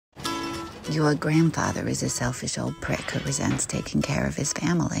Your grandfather is a selfish old prick who resents taking care of his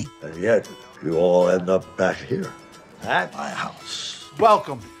family. And yet, you all end up back here at my house.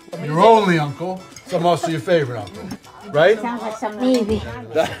 Welcome. Your only uncle, so most of your favorite uncle, right? Sounds like some maybe.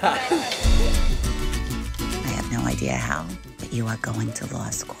 I have no idea how, but you are going to law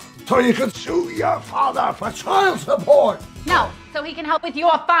school. So you can sue your father for child support. No, so he can help with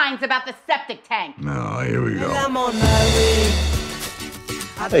your fines about the septic tank. No, here we go.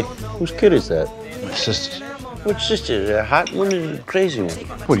 Hey, whose kid is that? My sister's. Which sister? The hot one or the crazy one?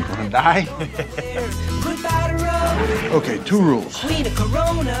 What, are you gonna die? Okay, 2 rules.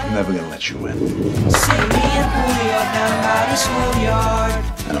 I'm never gonna let you win.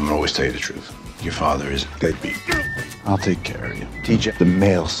 And I'm gonna always tell you the truth. Your father is deadbeat. I'll take care of you. Teach you the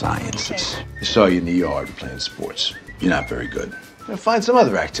male sciences. I saw you in the yard playing sports. You're not very good. Now find some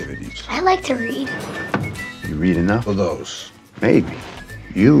other activities. I like to read. You read enough of those? Maybe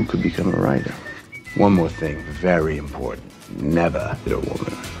you could become a writer. One more thing, very important. Never hit a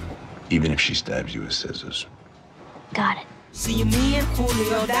woman, even if she stabs you with scissors. Got it. See me and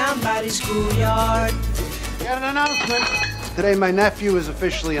Julio down by the schoolyard. Got an announcement. Today, my nephew is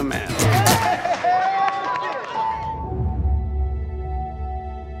officially a man.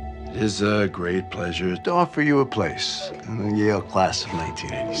 It is a great pleasure to offer you a place in the Yale class of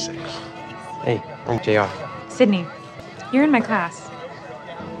 1986. Hey, I'm JR. Sydney, you're in my class.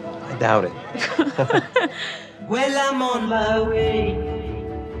 I doubt it. Well, I'm on my way.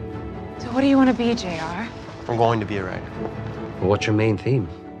 So what do you want to be, JR? I'm going to be a writer. Well, what's your main theme?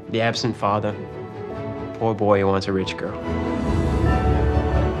 The absent father. Poor boy who wants a rich girl.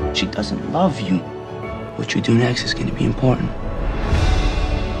 She doesn't love you. What you do next is going to be important.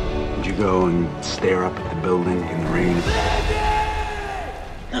 Would you go and stare up at the building in the rain?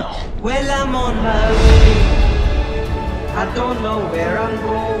 No. Well, I'm on my way. I don't know where I'm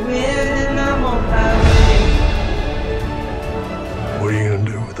going, and I'm on my way. What are you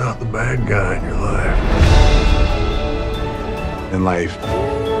gonna do without the bad guy in your life? In life,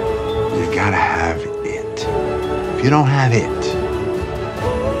 you gotta have it. If you don't have it,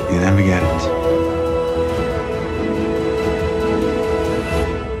 you never get it.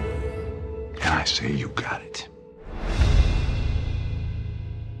 And I say you got it.